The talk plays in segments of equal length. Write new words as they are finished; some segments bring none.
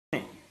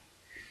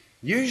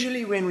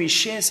Usually when we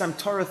share some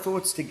Torah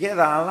thoughts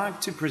together, I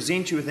like to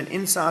present you with an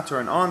insight or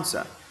an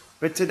answer.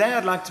 But today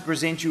I'd like to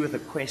present you with a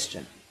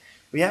question.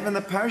 We have in the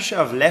parasha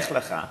of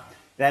Lecha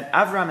that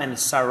Avram and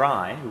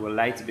Sarai, who will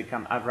later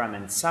become Avram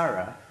and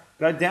Sarah,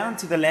 go down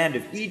to the land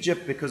of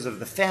Egypt because of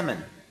the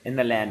famine in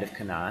the land of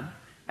Canaan.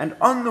 And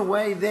on the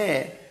way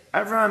there,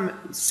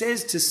 Avram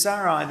says to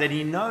Sarai that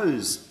he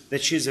knows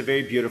that she's a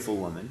very beautiful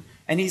woman,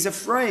 and he's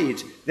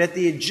afraid that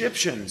the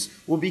Egyptians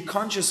will be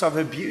conscious of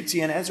her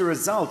beauty and as a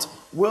result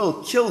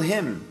will kill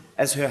him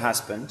as her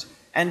husband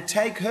and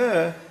take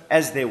her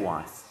as their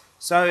wife.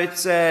 So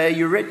it's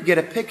you already get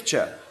a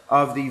picture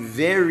of the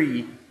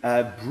very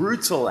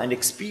brutal and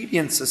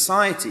expedient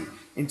society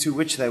into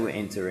which they were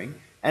entering.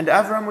 And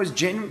Avram was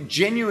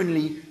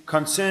genuinely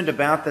concerned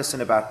about this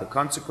and about the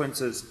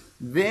consequences.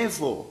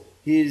 Therefore,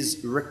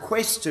 his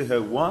request to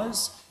her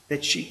was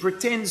that she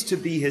pretends to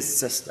be his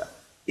sister.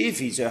 If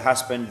he's her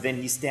husband, then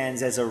he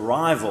stands as a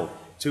rival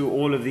to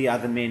all of the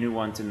other men who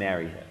want to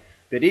marry her.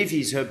 But if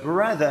he's her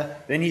brother,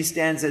 then he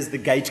stands as the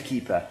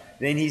gatekeeper.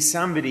 Then he's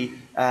somebody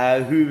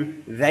who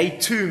they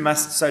too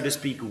must, so to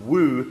speak,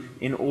 woo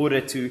in order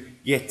to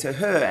get to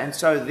her. And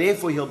so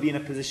therefore he'll be in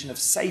a position of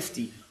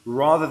safety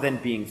rather than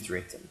being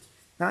threatened.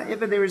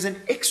 However, there is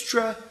an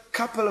extra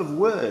couple of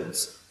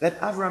words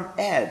that Avram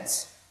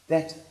adds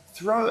that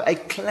throw a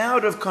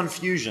cloud of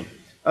confusion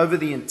over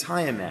the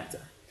entire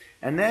matter.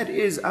 And that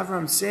is,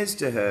 Avram says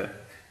to her,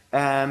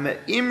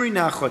 Imri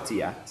na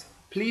chotiat,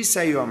 please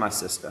say you are my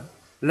sister,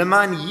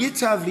 Leman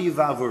yitav li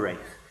vavurech,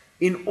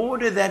 in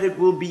order that it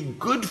will be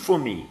good for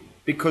me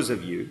because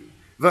of you,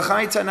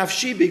 v'chayta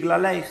nafshi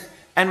biglalech,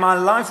 and my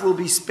life will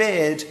be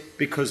spared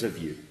because of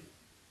you.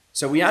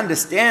 So we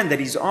understand that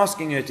he's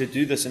asking her to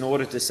do this in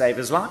order to save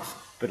his life.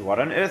 But what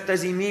on earth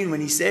does he mean when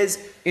he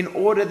says, in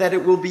order that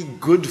it will be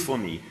good for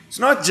me? It's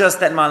not just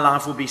that my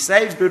life will be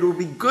saved, but it will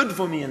be good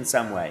for me in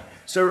some way.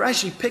 So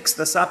Rashi picks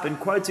this up and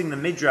quoting the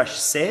Midrash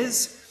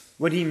says,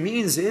 what he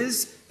means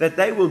is that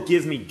they will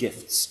give me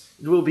gifts.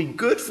 It will be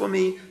good for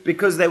me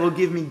because they will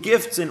give me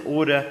gifts in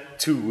order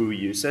to woo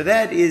you. So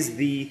that is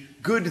the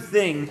good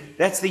thing.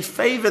 That's the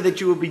favor that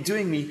you will be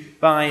doing me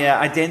by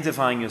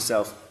identifying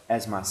yourself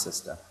as my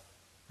sister.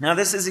 Now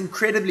this is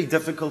incredibly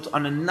difficult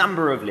on a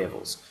number of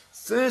levels.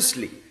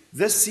 Firstly,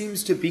 this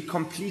seems to be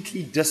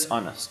completely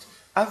dishonest.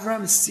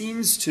 Avram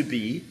seems to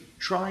be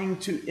trying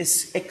to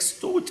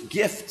extort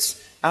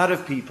gifts out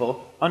of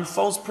people on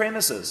false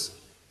premises,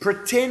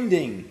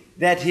 pretending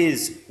that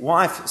his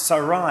wife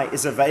Sarai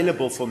is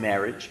available for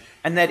marriage,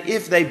 and that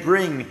if they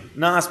bring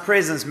nice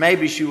presents,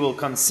 maybe she will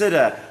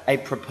consider a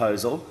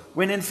proposal,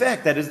 when in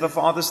fact that is the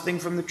farthest thing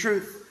from the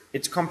truth.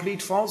 It's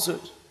complete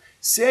falsehood.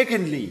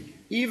 Secondly,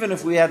 even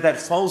if we have that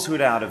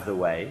falsehood out of the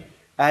way,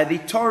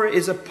 the Torah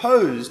is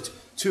opposed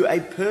to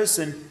a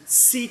person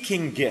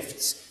seeking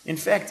gifts. In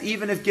fact,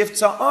 even if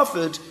gifts are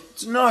offered,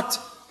 it's not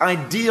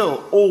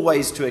ideal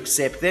always to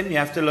accept them. You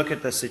have to look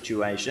at the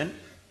situation.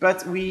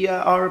 But we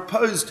are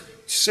opposed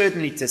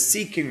certainly to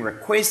seeking,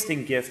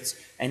 requesting gifts,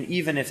 and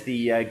even if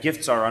the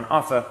gifts are on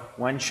offer,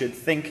 one should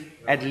think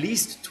at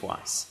least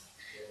twice.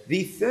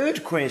 The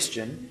third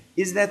question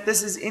is that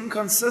this is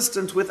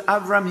inconsistent with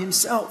Avram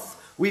himself.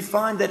 We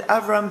find that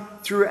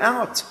Avram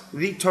throughout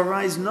the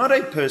Torah is not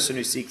a person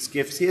who seeks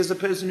gifts. He is a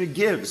person who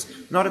gives,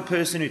 not a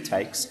person who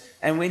takes.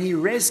 And when he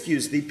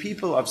rescues the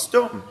people of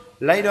Sodom,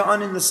 later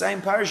on in the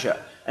same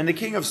parasha, and the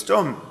king of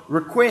Sodom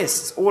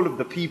requests all of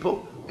the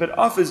people, but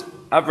offers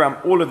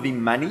Avram all of the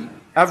money,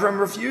 Avram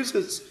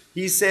refuses.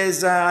 He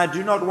says, I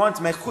do not want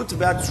mechut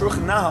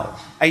v'atzruch now,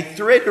 a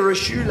thread or a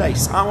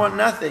shoelace. I want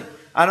nothing.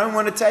 I don't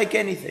want to take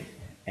anything.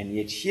 And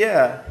yet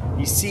here,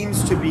 he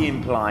seems to be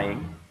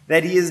implying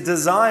that he is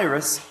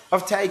desirous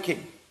of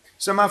taking.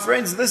 So my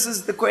friends, this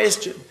is the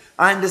question.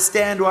 I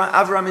understand why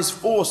Avram is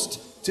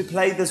forced to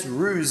play this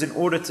ruse in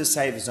order to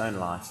save his own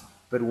life.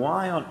 But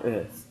why on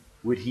earth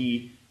would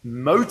he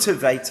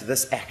motivate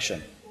this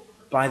action?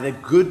 By the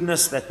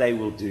goodness that they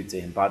will do to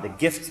him, by the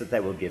gifts that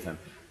they will give him.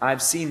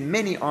 I've seen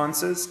many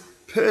answers.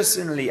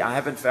 Personally, I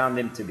haven't found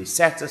them to be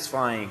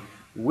satisfying.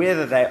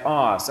 Whether they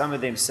are, some of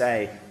them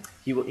say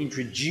she will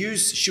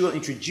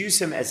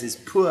introduce him as his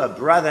poor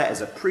brother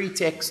as a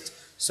pretext.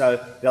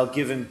 So they'll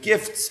give him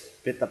gifts,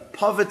 but the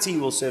poverty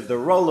will serve the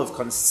role of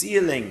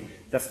concealing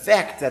the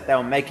fact that they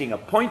were making a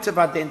point of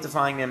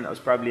identifying them. That was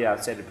probably, I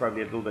said it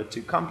probably a little bit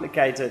too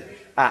complicated.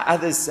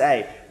 Others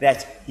say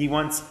that he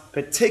wants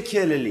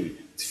particularly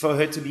for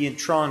her to be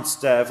entranced,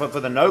 for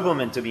the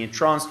nobleman to be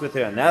entranced with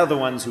her, and they're the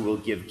ones who will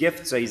give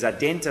gifts. So he's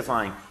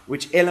identifying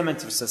which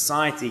element of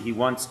society he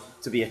wants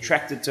to be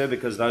attracted to her,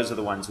 because those are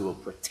the ones who will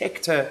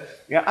protect her.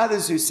 There are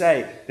others who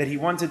say that he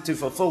wanted to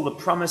fulfill the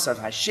promise of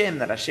Hashem,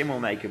 that Hashem will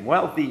make him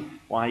wealthy.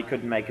 Why he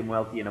couldn't make him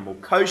wealthy in a more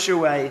kosher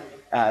way,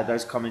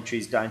 those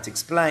commentaries don't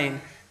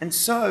explain. And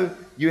so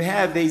you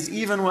have, there's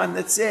even one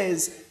that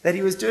says that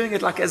he was doing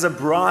it like as a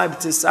bribe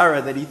to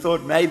Sarah, that he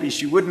thought maybe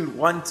she wouldn't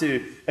want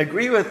to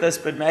agree with this,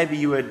 but maybe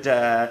he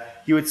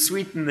would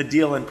sweeten the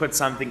deal and put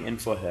something in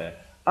for her.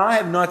 I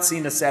have not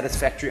seen a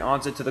satisfactory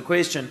answer to the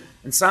question,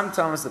 and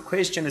sometimes the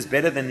question is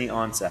better than the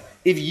answer.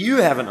 If you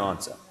have an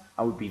answer,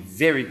 I would be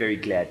very, very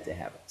glad to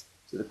have it.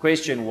 So the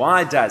question,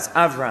 why does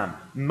Avram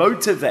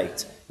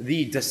motivate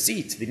the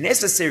deceit, the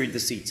necessary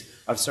deceit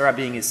of Sarah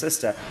being his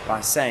sister,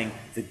 by saying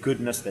the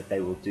goodness that they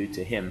will do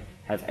to him?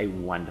 Have a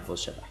wonderful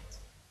Shabbat.